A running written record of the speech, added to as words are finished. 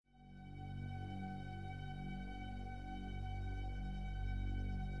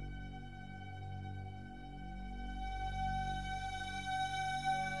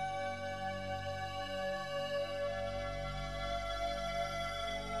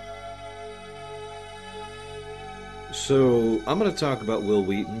So, I'm going to talk about Will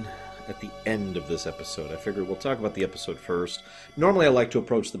Wheaton at the end of this episode. I figured we'll talk about the episode first. Normally, I like to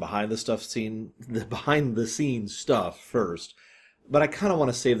approach the behind the scenes stuff first, but I kind of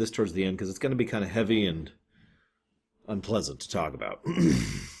want to save this towards the end because it's going to be kind of heavy and unpleasant to talk about.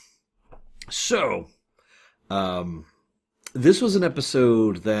 So, this was an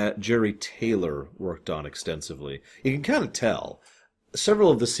episode that Jerry Taylor worked on extensively. You can kind of tell.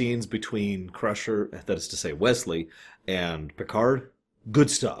 Several of the scenes between Crusher, that is to say Wesley, and Picard, good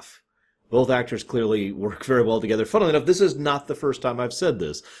stuff. Both actors clearly work very well together. Funnily enough, this is not the first time I've said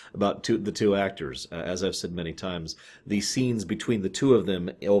this about the two actors. As I've said many times, the scenes between the two of them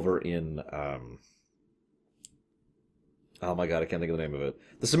over in... oh my god, I can't think of the name of it.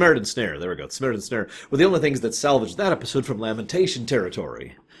 The Samaritan Snare, there we go. The Samaritan Snare were the only things that salvaged that episode from Lamentation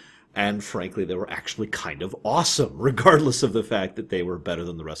territory. And frankly, they were actually kind of awesome, regardless of the fact that they were better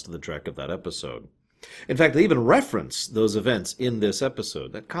than the rest of the Trek of that episode. In fact, they even reference those events in this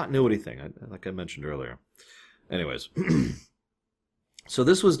episode, that continuity thing, like I mentioned earlier. Anyways, so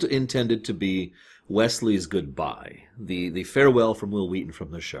this was intended to be Wesley's goodbye, the farewell from Will Wheaton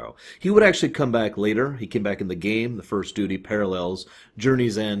from the show. He would actually come back later. He came back in the game, The First Duty, Parallels,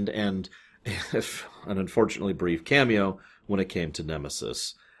 Journey's End, and an unfortunately brief cameo when it came to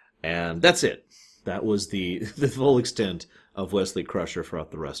Nemesis. And that's it. That was the full extent of Wesley Crusher throughout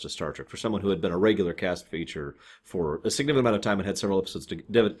the rest of Star Trek. For someone who had been a regular cast feature for a significant amount of time and had several episodes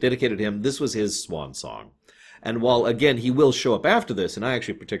dedicated to him, this was his swan song. And while, again, he will show up after this, and I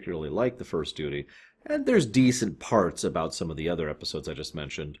actually particularly like The First Duty, and there's decent parts about some of the other episodes I just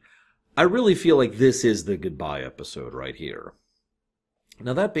mentioned, I really feel like this is the goodbye episode right here.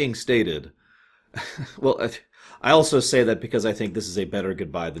 Now, that being stated, well, I also say that because I think this is a better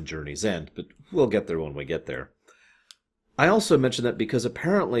goodbye than Journey's End, but we'll get there when we get there. I also mention that because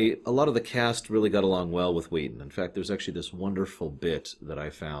apparently a lot of the cast really got along well with Wheaton. In fact, there's actually this wonderful bit that I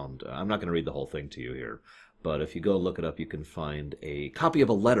found. I'm not going to read the whole thing to you here, but if you go look it up, you can find a copy of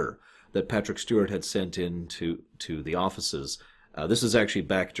a letter that Patrick Stewart had sent in to the offices. This is actually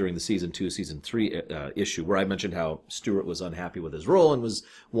back during the Season 2, Season 3 issue, where I mentioned how Stewart was unhappy with his role and was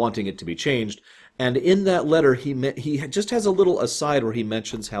wanting it to be changed. And in that letter, he just has a little aside where he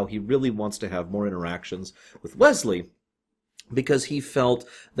mentions how he really wants to have more interactions with Wesley because he felt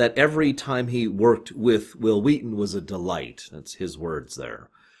that every time he worked with Will Wheaton was a delight. That's his words there.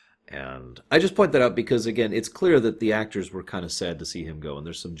 And I just point that out because, again, it's clear that the actors were kind of sad to see him go, and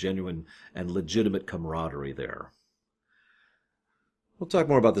there's some genuine and legitimate camaraderie there. We'll talk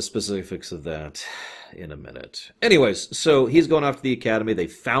more about the specifics of that in a minute. Anyways, so he's going off to the academy. They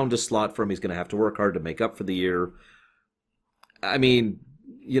found a slot for him. He's going to have to work hard to make up for the year. I mean,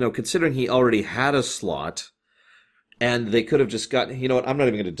 considering he already had a slot, and they could have just got, you know what, I'm not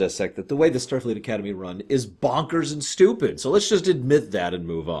even going to dissect that. The way the Starfleet Academy run is bonkers and stupid. So let's just admit that and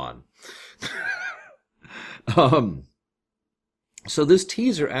move on. So this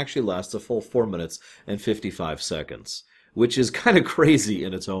teaser actually lasts a full 4 minutes and 55 seconds. Which is kind of crazy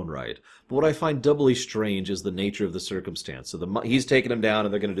in its own right. But what I find doubly strange is the nature of the circumstance. So he's taking him down,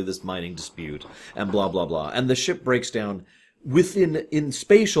 and they're going to do this mining dispute, and blah, blah, blah. And the ship breaks down in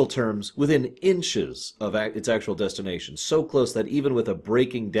spatial terms, within inches of its actual destination. So close that even with a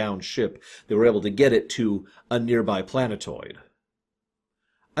breaking down ship, they were able to get it to a nearby planetoid.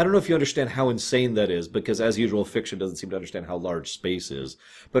 I don't know if you understand how insane that is, because as usual, fiction doesn't seem to understand how large space is.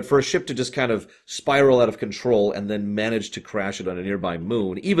 But for a ship to just kind of spiral out of control and then manage to crash it on a nearby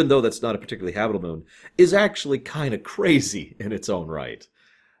moon, even though that's not a particularly habitable moon, is actually kind of crazy in its own right.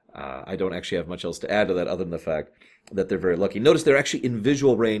 I don't actually have much else to add to that other than the fact that they're very lucky. Notice they're actually in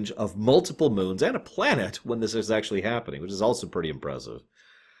visual range of multiple moons and a planet when this is actually happening, which is also pretty impressive.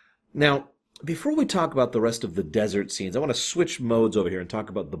 Now, before we talk about the rest of the desert scenes, I want to switch modes over here and talk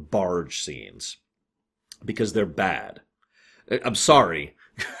about the barge scenes. Because they're bad. I'm sorry.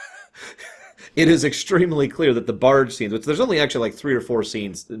 It is extremely clear that the barge scenes, which there's only actually like 3 or 4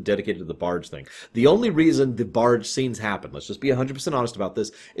 scenes dedicated to the barge thing. The only reason the barge scenes happen, let's just be 100% honest about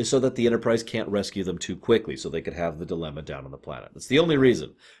this, is so that the Enterprise can't rescue them too quickly, so they could have the dilemma down on the planet. That's the only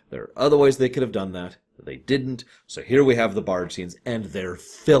reason. There are other ways they could have done that. They didn't. So here we have the barge scenes, and they're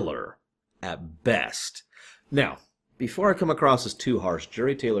filler. At best. Now, before I come across as too harsh,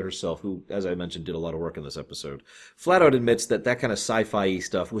 Jerry Taylor herself, who, as I mentioned, did a lot of work in this episode, flat out admits that that kind of sci-fi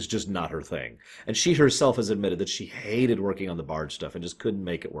stuff was just not her thing. And she herself has admitted that she hated working on the barge stuff and just couldn't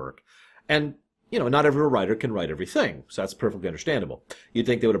make it work. And, not every writer can write everything, so that's perfectly understandable. You'd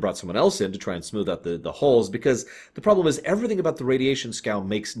think they would have brought someone else in to try and smooth out the holes, because the problem is everything about the radiation scow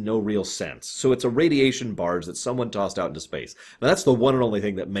makes no real sense. So it's a radiation barge that someone tossed out into space. Now, that's the one and only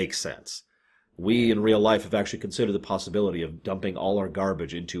thing that makes sense. we in real life have actually considered the possibility of dumping all our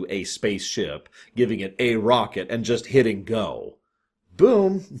garbage into a spaceship, giving it a rocket, and just hitting go.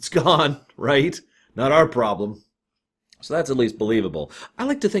 Boom, it's gone, right? Not our problem. So that's at least believable. I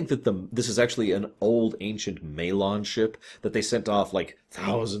like to think that this is actually an old ancient Malon ship that they sent off like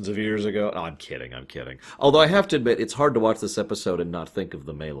thousands of years ago. No, I'm kidding, I'm kidding. Although I have to admit, it's hard to watch this episode and not think of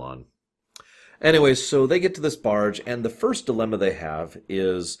the Malon. Anyways, so they get to this barge, and the first dilemma they have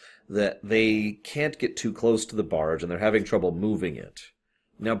is that they can't get too close to the barge, and they're having trouble moving it.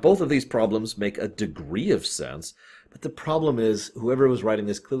 Now, both of these problems make a degree of sense, but the problem is whoever was writing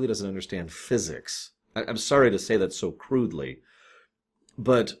this clearly doesn't understand physics. I'm sorry to say that so crudely,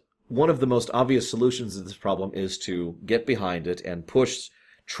 but one of the most obvious solutions to this problem is to get behind it and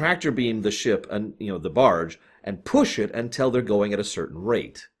tractor beam the ship and the barge and push it until they're going at a certain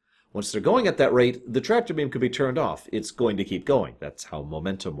rate. Once they're going at that rate, the tractor beam could be turned off. It's going to keep going. That's how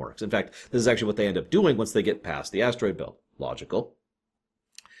momentum works. In fact, this is actually what they end up doing once they get past the asteroid belt. Logical.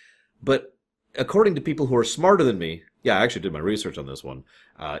 But according to people who are smarter than me, yeah, I actually did my research on this one,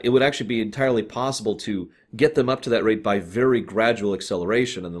 it would actually be entirely possible to get them up to that rate by very gradual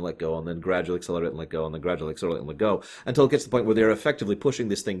acceleration and then let go, and then gradually accelerate and let go, and then gradually accelerate and let go, until it gets to the point where they're effectively pushing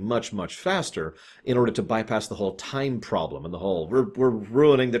this thing much, much faster in order to bypass the whole time problem and the whole, we're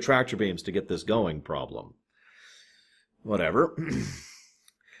ruining the tractor beams to get this going problem. Whatever.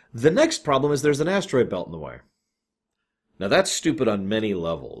 The next problem is there's an asteroid belt in the way. Now, that's stupid on many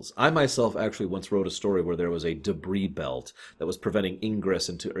levels. I myself actually once wrote a story where there was a debris belt that was preventing ingress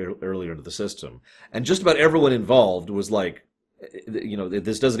earlier into the system. And just about everyone involved was like,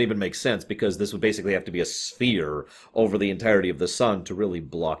 this doesn't even make sense because this would basically have to be a sphere over the entirety of the sun to really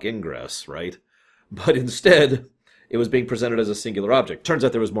block ingress, right? But instead, it was being presented as a singular object. Turns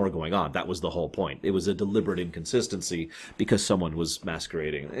out there was more going on. That was the whole point. It was a deliberate inconsistency because someone was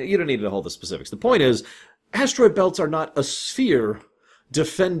masquerading. You don't need to hold the specifics. The point is, asteroid belts are not a sphere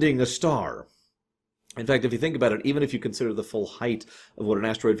defending a star. In fact, if you think about it, even if you consider the full height of what an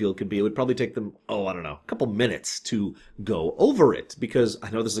asteroid field could be, it would probably take them, a couple minutes to go over it. Because, I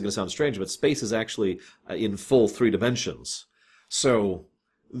know this is going to sound strange, but space is actually in full 3 dimensions. So,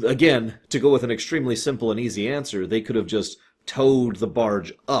 again, to go with an extremely simple and easy answer, they could have just towed the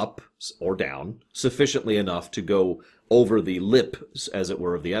barge up, or down, sufficiently enough to go over the lip, as it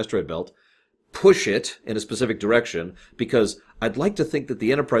were, of the asteroid belt, push it in a specific direction, because I'd like to think that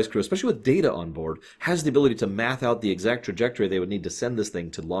the Enterprise crew, especially with data on board, has the ability to math out the exact trajectory they would need to send this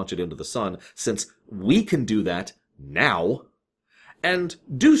thing to launch it into the sun, since we can do that now, and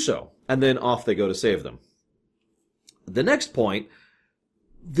do so. And then off they go to save them. The next point,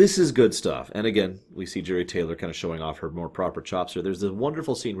 this is good stuff. And again, we see Jerry Taylor kind of showing off her more proper chops here. There's a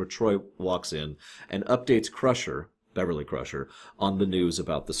wonderful scene where Troy walks in and updates Crusher, Beverly Crusher, on the news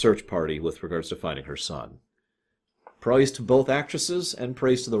about the search party with regards to finding her son. Praise to both actresses and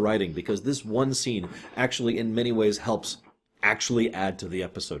praise to the writing, because this one scene actually in many ways helps actually add to the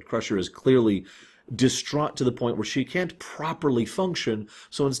episode. Crusher is clearly distraught to the point where she can't properly function,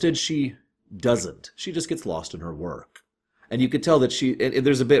 so instead she doesn't. She just gets lost in her work. And you could tell that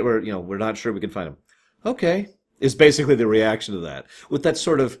there's a bit where, we're not sure we can find him. Okay, is basically the reaction to that. With that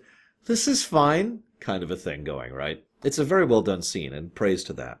sort of, this is fine kind of a thing going, right? It's a very well done scene, and praise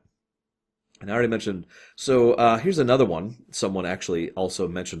to that. And I already mentioned, so here's another one. Someone actually also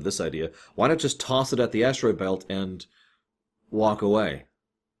mentioned this idea. Why not just toss it at the asteroid belt and walk away?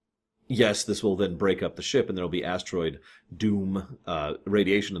 Yes, this will then break up the ship, and there will be asteroid doom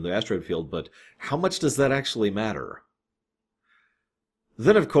radiation in the asteroid field, but how much does that actually matter?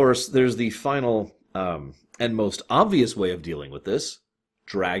 Then, of course, there's the final and most obvious way of dealing with this.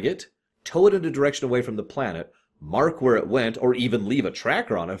 Drag it, tow it in a direction away from the planet, mark where it went, or even leave a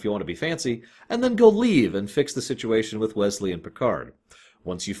tracker on it if you want to be fancy, and then go leave and fix the situation with Wesley and Picard.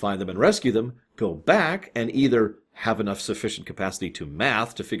 Once you find them and rescue them, go back and either have enough sufficient capacity to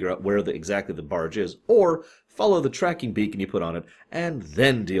math to figure out where exactly the barge is, or follow the tracking beacon you put on it, and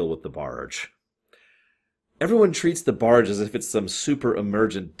then deal with the barge. Everyone treats the barge as if it's some super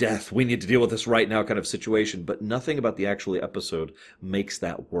emergent death, we need to deal with this right now kind of situation, but nothing about the actual episode makes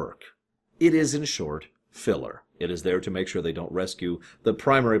that work. It is, in short, filler. It is there to make sure they don't rescue the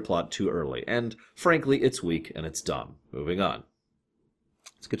primary plot too early, and frankly, it's weak and it's dumb. Moving on.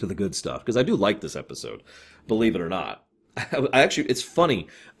 Let's get to the good stuff, because I do like this episode, believe it or not. It's funny.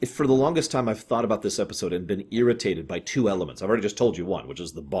 For the longest time, I've thought about this episode and been irritated by 2 elements. I've already just told you one, which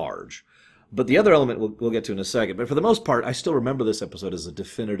is the barge. But the other element we'll get to in a second. But for the most part, I still remember this episode as a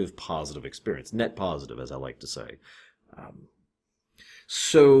definitive positive experience. Net positive, as I like to say.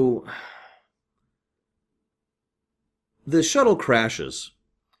 So, the shuttle crashes,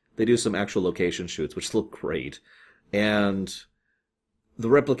 They do some actual location shoots, which look great. And the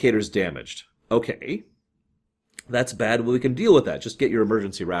replicator's damaged. Okay. That's bad. Well, we can deal with that. Just get your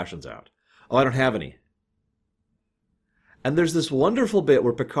emergency rations out. Oh, I don't have any. And there's this wonderful bit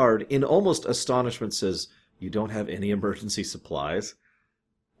where Picard, in almost astonishment, says, "You don't have any emergency supplies?"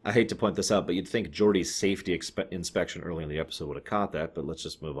 I hate to point this out, but you'd think Geordi's safety inspection early in the episode would have caught that, but let's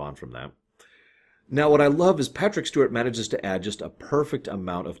just move on from that. Now, what I love is Patrick Stewart manages to add just a perfect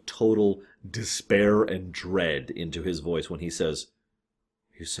amount of total despair and dread into his voice when he says,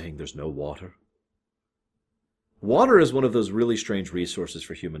 "You're saying there's no water?" Water is one of those really strange resources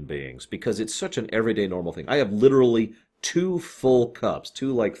for human beings because it's such an everyday normal thing. I have literally 2 full cups,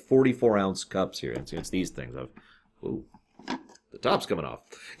 2 like 44-ounce cups here. And it's these things. Ooh, the top's coming off.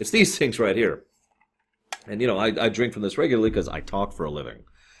 It's these things right here. And, you know, I drink from this regularly because I talk for a living.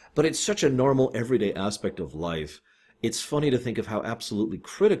 But it's such a normal, everyday aspect of life. It's funny to think of how absolutely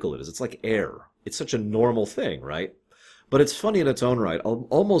critical it is. It's like air. It's such a normal thing, right? But it's funny in its own right.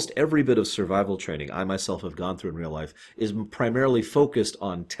 Almost every bit of survival training I myself have gone through in real life is primarily focused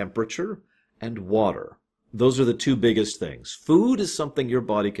on temperature and water. Those are the 2 biggest things. Food is something your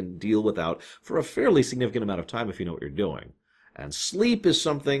body can deal without for a fairly significant amount of time if you know what you're doing. And sleep is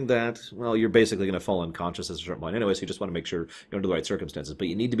something that, well, you're basically going to fall unconscious at a certain point anyway, so you just want to make sure you're under the right circumstances. But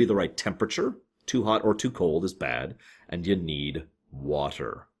you need to be the right temperature. Too hot or too cold is bad. And you need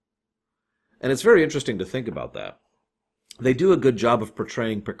water. And it's very interesting to think about that. They do a good job of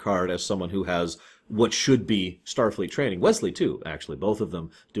portraying Picard as someone who has what should be Starfleet training. Wesley, too, actually. Both of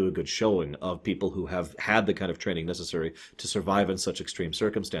them do a good showing of people who have had the kind of training necessary to survive in such extreme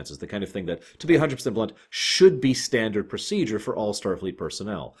circumstances. The kind of thing that, to be 100% blunt, should be standard procedure for all Starfleet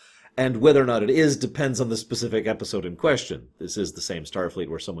personnel. And whether or not it is depends on the specific episode in question. This is the same Starfleet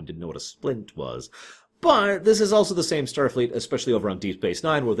where someone didn't know what a splint was. But this is also the same Starfleet, especially over on Deep Space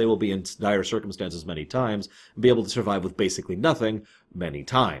Nine, where they will be in dire circumstances many times and be able to survive with basically nothing many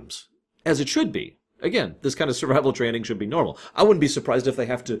times. As it should be. Again, this kind of survival training should be normal. I wouldn't be surprised if they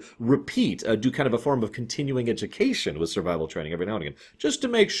have to repeat, do kind of a form of continuing education with survival training every now and again, just to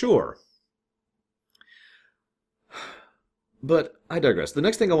make sure. But I digress. The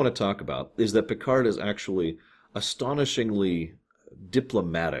next thing I want to talk about is that Picard is actually astonishingly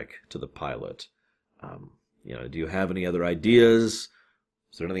diplomatic to the pilot. Do you have any other ideas?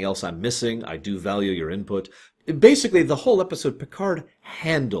 Is there anything else I'm missing? I do value your input. Basically, the whole episode, Picard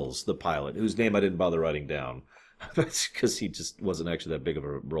handles the pilot, whose name I didn't bother writing down, because he just wasn't actually that big of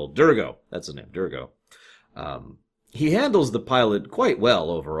a role. Durgo, that's his name, Durgo. He handles the pilot quite well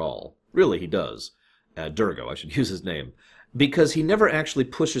overall. Really, he does. Durgo, I should use his name. Because he never actually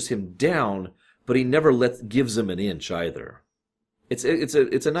pushes him down, but he never gives him an inch either. It's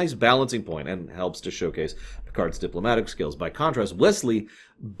a nice balancing point and helps to showcase Picard's diplomatic skills. By contrast, Wesley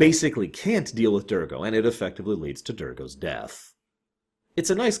basically can't deal with Durgo, and it effectively leads to Durgo's death. It's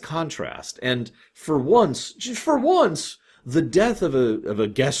a nice contrast, and for once, the death of a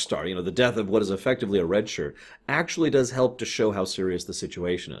guest star, the death of what is effectively a red shirt, actually does help to show how serious the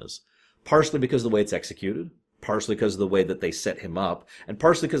situation is. Partially because of the way it's executed, partially because of the way that they set him up, and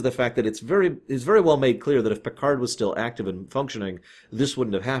partially because of the fact that it's very well made clear that if Picard was still active and functioning, this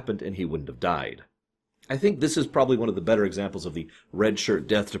wouldn't have happened and he wouldn't have died. I think this is probably one of the better examples of the red shirt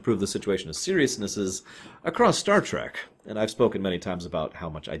death to prove the situation's seriousnesses across Star Trek. And I've spoken many times about how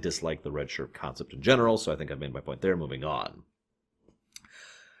much I dislike the red shirt concept in general, so I think I've made my point there. Moving on.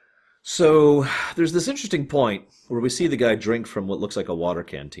 So there's this interesting point where we see the guy drink from what looks like a water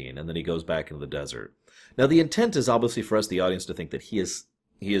canteen, and then he goes back into the desert. Now, the intent is obviously for us, the audience, to think that he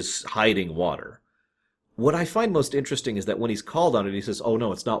is hiding water. What I find most interesting is that when he's called on it, he says, "Oh,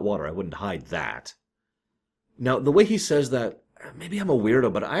 no, it's not water. I wouldn't hide that." Now, the way he says that, maybe I'm a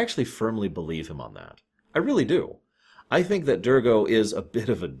weirdo, but I actually firmly believe him on that. I really do. I think that Durgo is a bit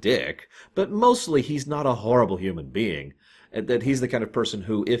of a dick, but mostly he's not a horrible human being, and that he's the kind of person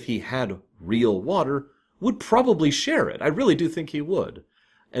who, if he had real water, would probably share it. I really do think he would.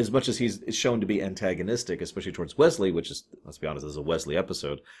 As much as he's shown to be antagonistic, especially towards Wesley, which is, let's be honest, this is a Wesley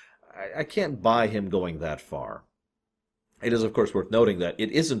episode, I can't buy him going that far. It is, of course, worth noting that it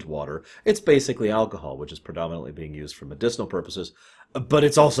isn't water. It's basically alcohol, which is predominantly being used for medicinal purposes. But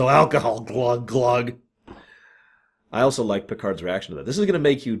it's also alcohol, glug, glug. I also like Picard's reaction to that. This is going to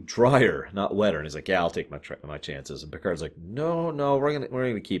make you drier, not wetter. And he's like, yeah, I'll take my chances. And Picard's like, no, we're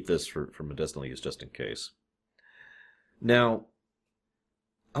going to keep this for medicinal use just in case. Now,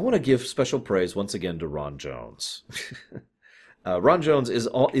 I want to give special praise once again to Ron Jones. Ron Jones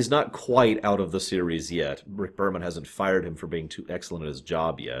is not quite out of the series yet. Rick Berman hasn't fired him for being too excellent at his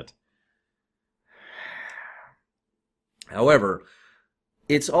job yet. However,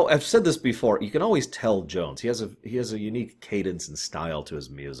 it's all, I've said this before. You can always tell Jones. He has a unique cadence and style to his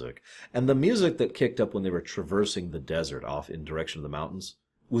music, and the music that kicked up when they were traversing the desert off in direction of the mountains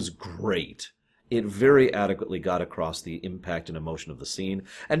was great. It very adequately got across the impact and emotion of the scene,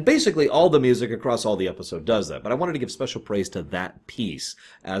 and basically all the music across all the episode does that. But I wanted to give special praise to that piece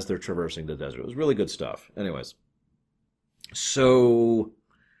as they're traversing the desert. It was really good stuff. Anyways, so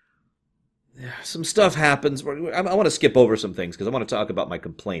some stuff happens. I want to skip over some things because I want to talk about my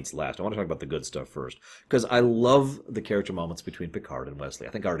complaints last. I want to talk about the good stuff first because I love the character moments between Picard and Wesley.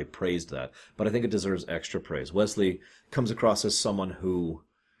 I think I already praised that, but I think it deserves extra praise. Wesley comes across as someone who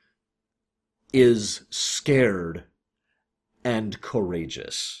is scared and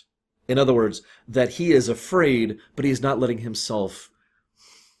courageous. In other words, that he is afraid, but he's not letting himself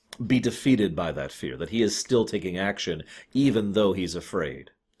be defeated by that fear, that he is still taking action even though he's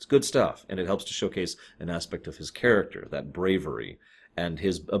afraid. It's good stuff, and it helps to showcase an aspect of his character, that bravery, and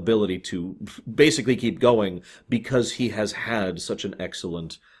his ability to basically keep going because he has had such an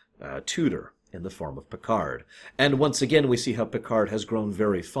excellent tutor in the form of Picard. And once again, we see how Picard has grown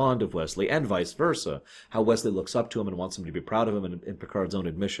very fond of Wesley, and vice versa, how Wesley looks up to him and wants him to be proud of him, and in Picard's own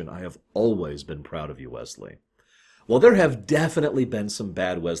admission, I have always been proud of you, Wesley. Well, there have definitely been some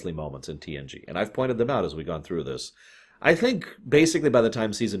bad Wesley moments in TNG, and I've pointed them out as we've gone through this. I think basically by the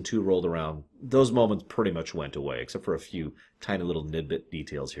time Season 2 rolled around, those moments pretty much went away, except for a few tiny little nidbit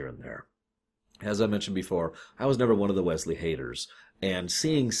details here and there. As I mentioned before, I was never one of the Wesley haters, and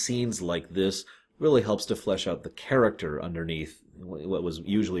seeing scenes like this really helps to flesh out the character underneath what was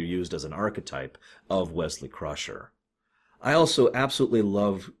usually used as an archetype of Wesley Crusher. I also absolutely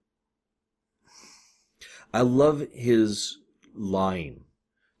love his line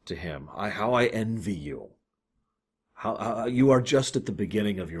to him, how I envy you. How you are just at the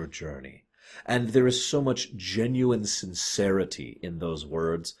beginning of your journey. And there is so much genuine sincerity in those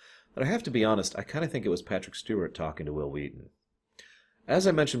words that I have to be honest, I kind of think it was Patrick Stewart talking to Will Wheaton. As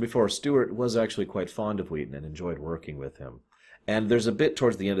I mentioned before, Stewart was actually quite fond of Wheaton and enjoyed working with him. And there's a bit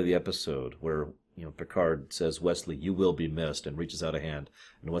towards the end of the episode where Picard says, Wesley, you will be missed, and reaches out a hand,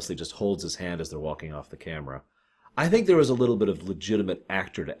 and Wesley just holds his hand as they're walking off the camera. I think there was a little bit of legitimate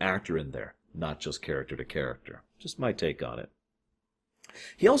actor to actor in there, not just character to character. Just my take on it.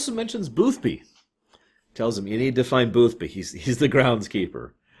 He also mentions Boothby. Tells him, you need to find Boothby. He's the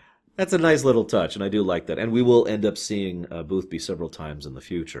groundskeeper. That's a nice little touch, and I do like that. And we will end up seeing Boothby several times in the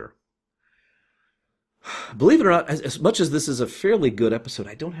future. Believe it or not, as much as this is a fairly good episode,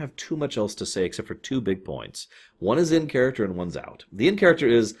 I don't have too much else to say except for two big points. One is in character and one's out. The in character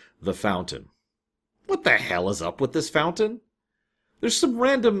is the fountain. What the hell is up with this fountain? There's some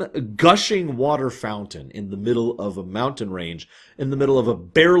random gushing water fountain in the middle of a mountain range, in the middle of a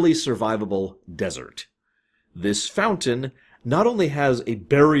barely survivable desert. This fountain not only has a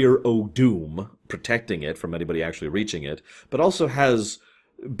barrier o' doom protecting it from anybody actually reaching it, but also has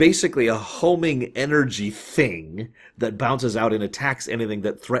basically a homing energy thing that bounces out and attacks anything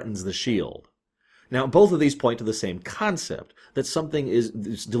that threatens the shield. Now, both of these point to the same concept, that something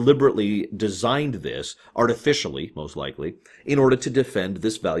is deliberately designed this, artificially, most likely, in order to defend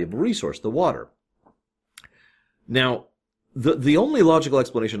this valuable resource, the water. Now, the only logical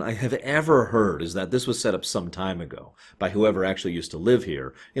explanation I have ever heard is that this was set up some time ago by whoever actually used to live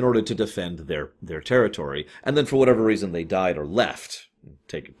here in order to defend their territory, and then for whatever reason they died or left,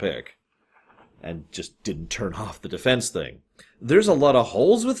 take a pick, and just didn't turn off the defense thing. There's a lot of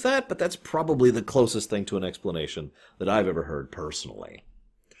holes with that, but that's probably the closest thing to an explanation that I've ever heard personally.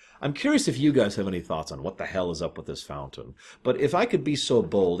 I'm curious if you guys have any thoughts on what the hell is up with this fountain. But if I could be so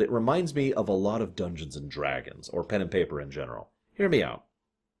bold, it reminds me of a lot of Dungeons and Dragons, or pen and paper in general. Hear me out.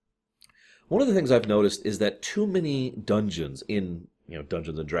 One of the things I've noticed is that too many dungeons in,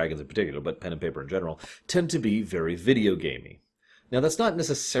 Dungeons and Dragons in particular, but pen and paper in general, tend to be very video gamey. Now, that's not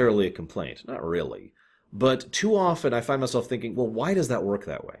necessarily a complaint, not really. But too often I find myself thinking, well, why does that work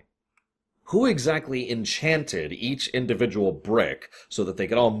that way? Who exactly enchanted each individual brick so that they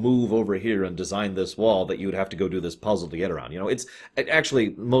could all move over here and design this wall that you would have to go do this puzzle to get around? Actually,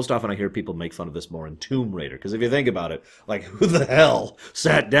 most often I hear people make fun of this more in Tomb Raider, because if you think about it, like, who the hell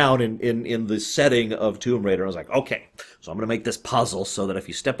sat down in the setting of Tomb Raider and was like, okay, so I'm going to make this puzzle so that if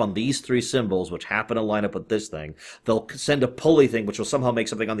you step on these three symbols, which happen to line up with this thing, they'll send a pulley thing which will somehow make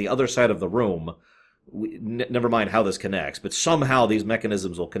something on the other side of the room. Never mind how this connects, but somehow these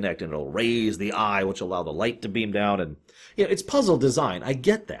mechanisms will connect and it'll raise the eye, which will allow the light to beam down. And it's puzzle design. I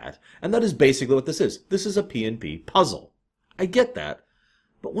get that. And that is basically what this is. This is a P&P puzzle. I get that.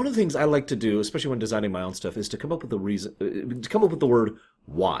 But one of the things I like to do, especially when designing my own stuff, is to come up with the word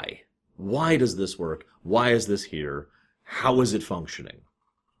why. Why does this work? Why is this here? How is it functioning?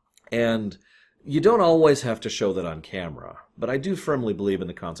 And you don't always have to show that on camera, but I do firmly believe in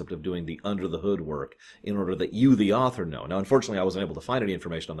the concept of doing the under-the-hood work in order that you, the author, know. Now, unfortunately, I wasn't able to find any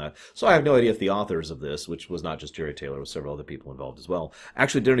information on that, so I have no idea if the authors of this, which was not just Jerry Taylor, with several other people involved as well,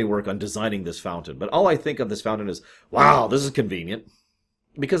 actually did any work on designing this fountain. But all I think of this fountain is, wow, this is convenient.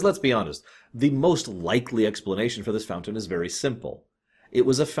 Because let's be honest, the most likely explanation for this fountain is very simple. It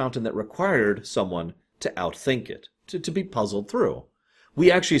was a fountain that required someone to outthink it, to be puzzled through. We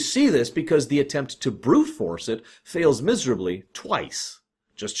actually see this because the attempt to brute force it fails miserably twice.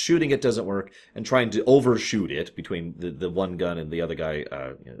 Just shooting it doesn't work, and trying to overshoot it between the one gun and the other guy,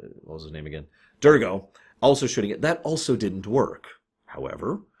 what was his name again? Durgo, also shooting it. That also didn't work.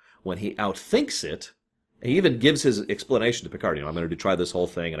 However, when he outthinks it, he even gives his explanation to Picard, I'm going to try this whole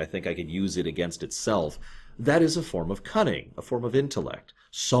thing, and I think I could use it against itself. That is a form of cunning, a form of intellect,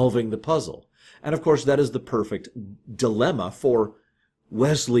 solving the puzzle. And of course, that is the perfect dilemma for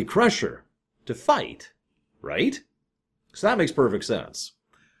Wesley Crusher to fight, right? So that makes perfect sense.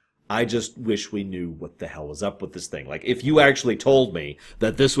 I just wish we knew what the hell was up with this thing. Like, if you actually told me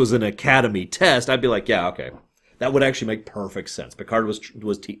that this was an Academy test, I'd be like, yeah, okay. That would actually make perfect sense. Picard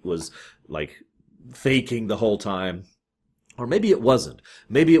was like faking the whole time. Or maybe it wasn't.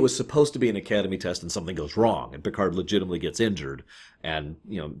 Maybe it was supposed to be an Academy test and something goes wrong and Picard legitimately gets injured and,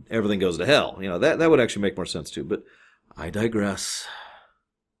 everything goes to hell. That would actually make more sense too. But I digress.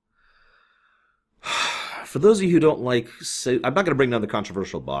 For those of you who don't like, I'm not going to bring down the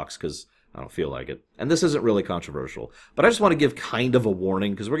controversial box because I don't feel like it. And this isn't really controversial. But I just want to give kind of a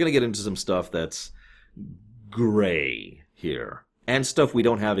warning because we're going to get into some stuff that's gray here. And stuff we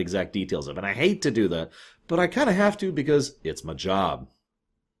don't have exact details of. And I hate to do that, but I kind of have to because it's my job.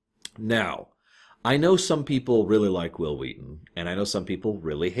 Now, I know some people really like Wil Wheaton, and I know some people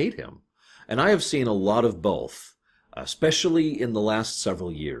really hate him. And I have seen a lot of both, especially in the last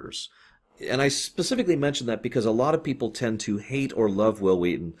several years. And I specifically mention that because a lot of people tend to hate or love Wil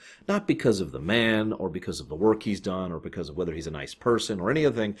Wheaton, not because of the man, or because of the work he's done, or because of whether he's a nice person, or any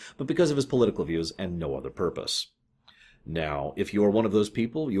other thing, but because of his political views and no other purpose. Now, if you are one of those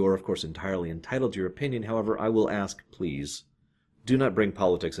people, you are, of course, entirely entitled to your opinion. However, I will ask, please, do not bring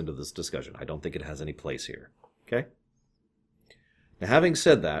politics into this discussion. I don't think it has any place here. Okay? Now, having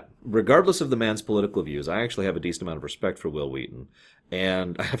said that, regardless of the man's political views, I actually have a decent amount of respect for Wil Wheaton.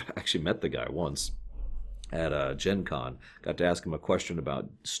 And I have actually met the guy once at Gen Con. Got to ask him a question about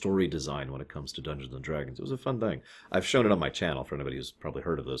story design when it comes to Dungeons & Dragons. It was a fun thing. I've shown it on my channel for anybody who's probably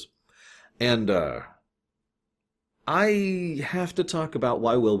heard of this. And I have to talk about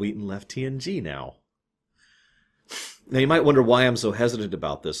why Wil Wheaton left TNG now. Now, you might wonder why I'm so hesitant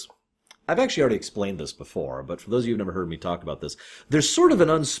about this. I've actually already explained this before, but for those of you who've never heard me talk about this, there's sort of an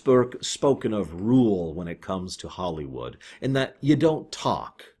unspoken of rule when it comes to Hollywood, in that you don't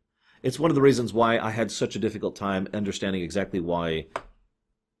talk. It's one of the reasons why I had such a difficult time understanding exactly why...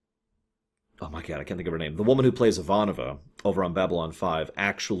 Oh my god, I can't think of her name. The woman who plays Ivanova over on Babylon 5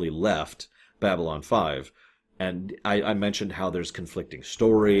 actually left Babylon 5. And I mentioned how there's conflicting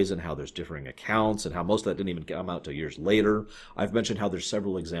stories and how there's differing accounts and how most of that didn't even come out till years later. I've mentioned how there's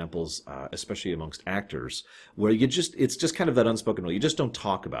several examples, especially amongst actors, where it's just kind of that unspoken rule. You just don't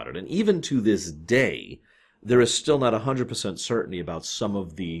talk about it. And even to this day, there is still not 100% certainty about some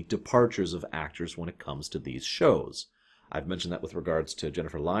of the departures of actors when it comes to these shows. I've mentioned that with regards to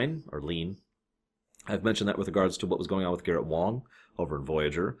Jennifer Lean. I've mentioned that with regards to what was going on with Garrett Wang over in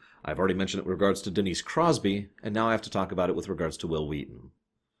Voyager. I've already mentioned it with regards to Denise Crosby, and now I have to talk about it with regards to Wil Wheaton.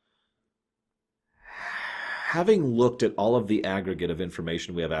 Having looked at all of the aggregate of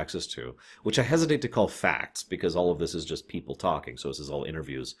information we have access to, which I hesitate to call facts, because all of this is just people talking, so this is all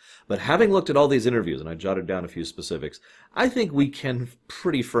interviews, but having looked at all these interviews, and I jotted down a few specifics, I think we can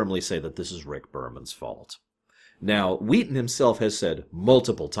pretty firmly say that this is Rick Berman's fault. Now, Wheaton himself has said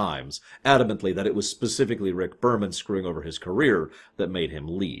multiple times, adamantly, that it was specifically Rick Berman screwing over his career that made him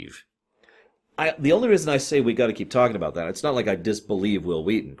leave. The only reason I say we got to keep talking about that, it's not like I disbelieve Wil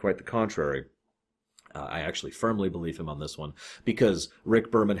Wheaton, quite the contrary. I actually firmly believe him on this one, because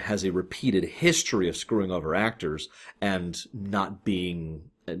Rick Berman has a repeated history of screwing over actors and not being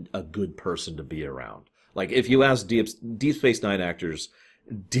a good person to be around. Like, if you ask Deep Space Nine actors,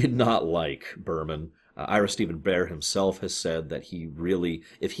 did not like Berman. Ira Stephen Bear himself has said that he really,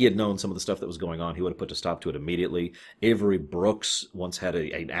 if he had known some of the stuff that was going on, he would have put a stop to it immediately. Avery Brooks once had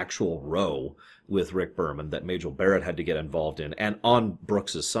an actual row with Rick Berman that Majel Barrett had to get involved in, and on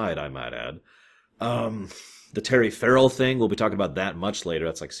Brooks' side, I might add. The Terry Farrell thing, we'll be talking about that much later.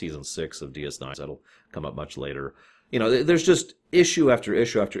 That's like season 6 of DS9. That'll come up much later. There's just issue after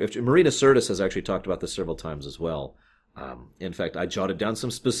issue after issue. Marina Sirtis has actually talked about this several times as well. In fact, I jotted down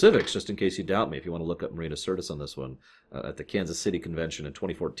some specifics just in case you doubt me. If you want to look up Marina Sirtis on this one, at the Kansas City Convention in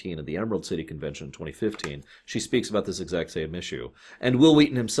 2014 and the Emerald City Convention in 2015, she speaks about this exact same issue. And Will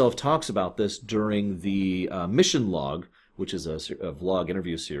Wheaton himself talks about this during the Mission Log, which is a vlog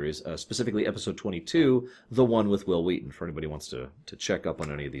interview series, specifically episode 22, the one with Will Wheaton, for anybody who wants to check up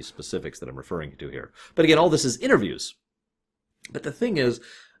on any of these specifics that I'm referring to here. But again, all this is interviews. But the thing is,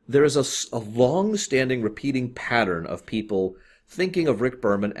 there is a long-standing repeating pattern of people thinking of Rick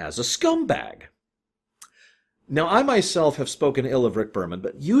Berman as a scumbag. Now, I myself have spoken ill of Rick Berman,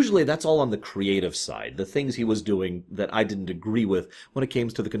 but usually that's all on the creative side, the things he was doing that I didn't agree with when it came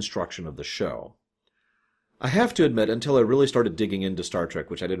to the construction of the show. I have to admit, until I really started digging into Star Trek,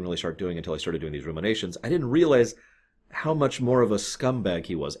 which I didn't really start doing until I started doing these ruminations, I didn't realize how much more of a scumbag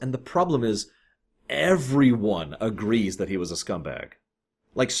he was. And the problem is, everyone agrees that he was a scumbag.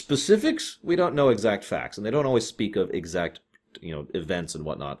 Like specifics, we don't know exact facts, and they don't always speak of exact, events and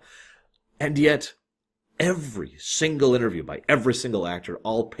whatnot. And yet, every single interview by every single actor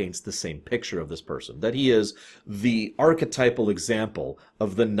all paints the same picture of this person, that he is the archetypal example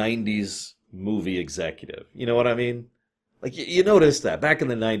of the 90s movie executive. You know what I mean? Like, you notice that. Back in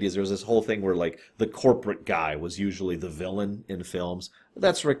the 90s, there was this whole thing where, like, the corporate guy was usually the villain in films.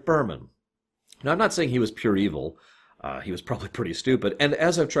 That's Rick Berman. Now, I'm not saying he was pure evil. He was probably pretty stupid. And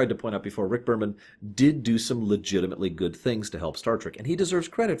as I've tried to point out before, Rick Berman did do some legitimately good things to help Star Trek, and he deserves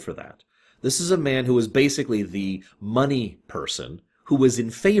credit for that. This is a man who was basically the money person who was in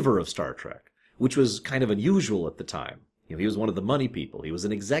favor of Star Trek, which was kind of unusual at the time. He was one of the money people. He was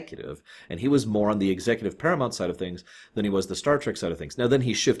an executive, and he was more on the executive Paramount side of things than he was the Star Trek side of things. Now, then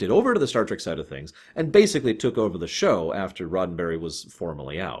he shifted over to the Star Trek side of things and basically took over the show after Roddenberry was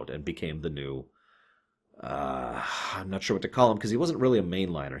formally out and became the new... I'm not sure what to call him, because he wasn't really a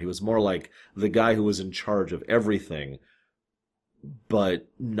mainliner. He was more like the guy who was in charge of everything, but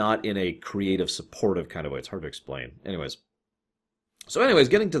not in a creative, supportive kind of way. It's hard to explain. Anyways,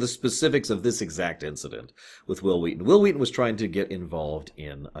 getting to the specifics of this exact incident with Will Wheaton. Will Wheaton was trying to get involved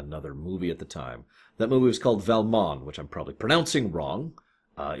in another movie at the time. That movie was called Valmont, which I'm probably pronouncing wrong.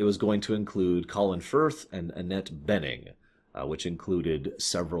 It was going to include Colin Firth and Annette Bening. Which included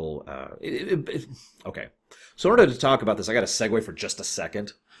several... Okay. So in order to talk about this, I got to segue for just a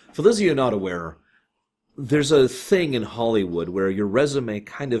second. For those of you not aware, there's a thing in Hollywood where your resume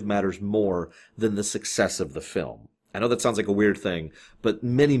kind of matters more than the success of the film. I know that sounds like a weird thing, but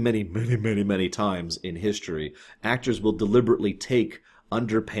many, many, many, many, many times in history, actors will deliberately take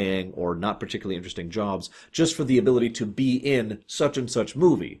underpaying or not particularly interesting jobs just for the ability to be in such and such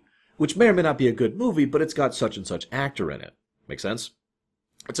movie, which may or may not be a good movie, but it's got such and such actor in it. Make sense?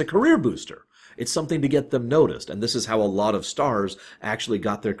 It's a career booster. It's something to get them noticed, and this is how a lot of stars actually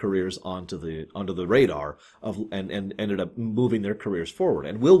got their careers onto the radar and ended up moving their careers forward.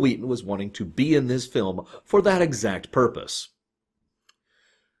 And Will Wheaton was wanting to be in this film for that exact purpose.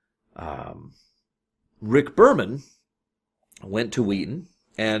 Rick Berman went to Wheaton,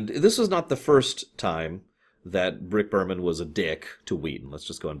 and this was not the first time that Rick Berman was a dick to Wheaton. Let's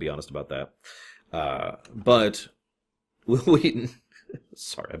just go and be honest about that. But Will Wheaton...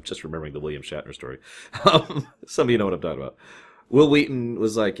 Sorry, I'm just remembering the William Shatner story. Some of you know what I'm talking about. Will Wheaton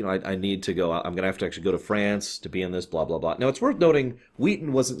was like, I need to go. I'm going to have to actually go to France to be in this, blah, blah, blah. Now, it's worth noting,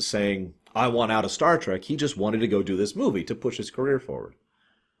 Wheaton wasn't saying, I want out of Star Trek. He just wanted to go do this movie to push his career forward.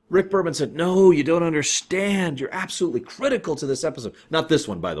 Rick Berman said, no, you don't understand. You're absolutely critical to this episode. Not this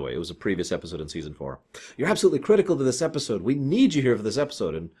one, by the way. It was a previous episode in season 4. You're absolutely critical to this episode. We need you here for this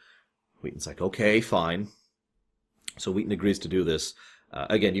episode. And Wheaton's like, okay, fine. So Wheaton agrees to do this.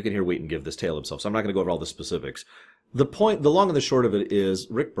 Again, you can hear Wheaton give this tale himself, so I'm not going to go over all the specifics. The long and the short of it is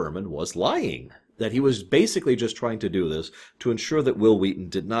Rick Berman was lying. That he was basically just trying to do this to ensure that Will Wheaton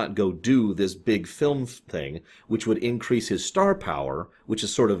did not go do this big film thing, which would increase his star power, which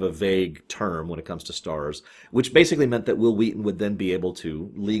is sort of a vague term when it comes to stars, which basically meant that Will Wheaton would then be able to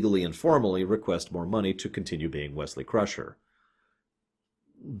legally and formally request more money to continue being Wesley Crusher.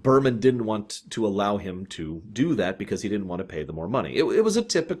 Berman didn't want to allow him to do that because he didn't want to pay the more money. It was a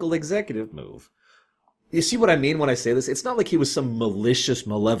typical executive move. You see what I mean when I say this? It's not like he was some malicious,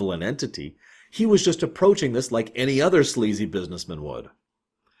 malevolent entity. He was just approaching this like any other sleazy businessman would.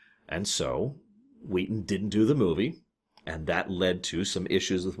 And so, Wheaton didn't do the movie, and that led to some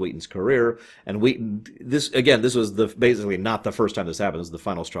issues with Wheaton's career. And Wheaton, this was basically not the first time this happened. This is the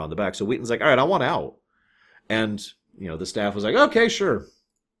final straw in the back. So Wheaton's like, all right, I want out. And, the staff was like, okay, sure.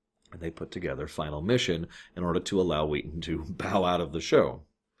 And they put together Final Mission in order to allow Wheaton to bow out of the show.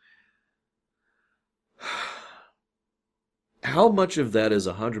 How much of that is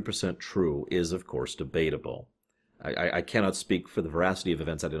 100% true is, of course, debatable. I cannot speak for the veracity of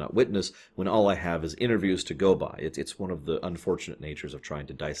events I did not witness when all I have is interviews to go by. It's one of the unfortunate natures of trying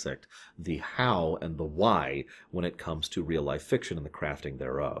to dissect the how and the why when it comes to real-life fiction and the crafting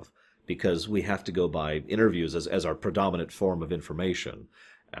thereof. Because we have to go by interviews as our predominant form of information.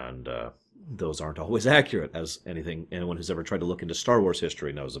 And those aren't always accurate, as anyone who's ever tried to look into Star Wars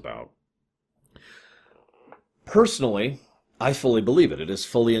history knows about. Personally, I fully believe it. It is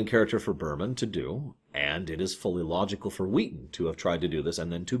fully in character for Berman to do, and it is fully logical for Wheaton to have tried to do this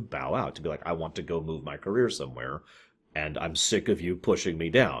and then to bow out, to be like, I want to go move my career somewhere, and I'm sick of you pushing me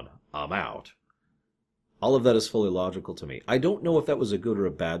down. I'm out. All of that is fully logical to me. I don't know if that was a good or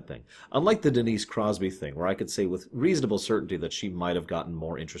a bad thing. Unlike the Denise Crosby thing, where I could say with reasonable certainty that she might have gotten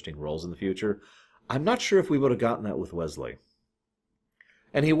more interesting roles in the future, I'm not sure if we would have gotten that with Wesley.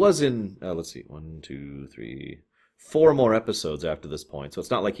 And he was in, let's see, 4 more episodes after this point, so it's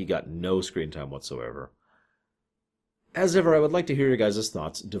not like he got no screen time whatsoever. As ever, I would like to hear your guys'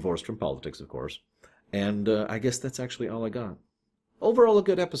 thoughts, divorced from politics, of course. And I guess that's actually all I got. Overall, a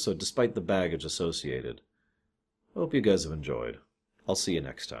good episode, despite the baggage associated. Hope you guys have enjoyed. I'll see you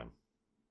next time.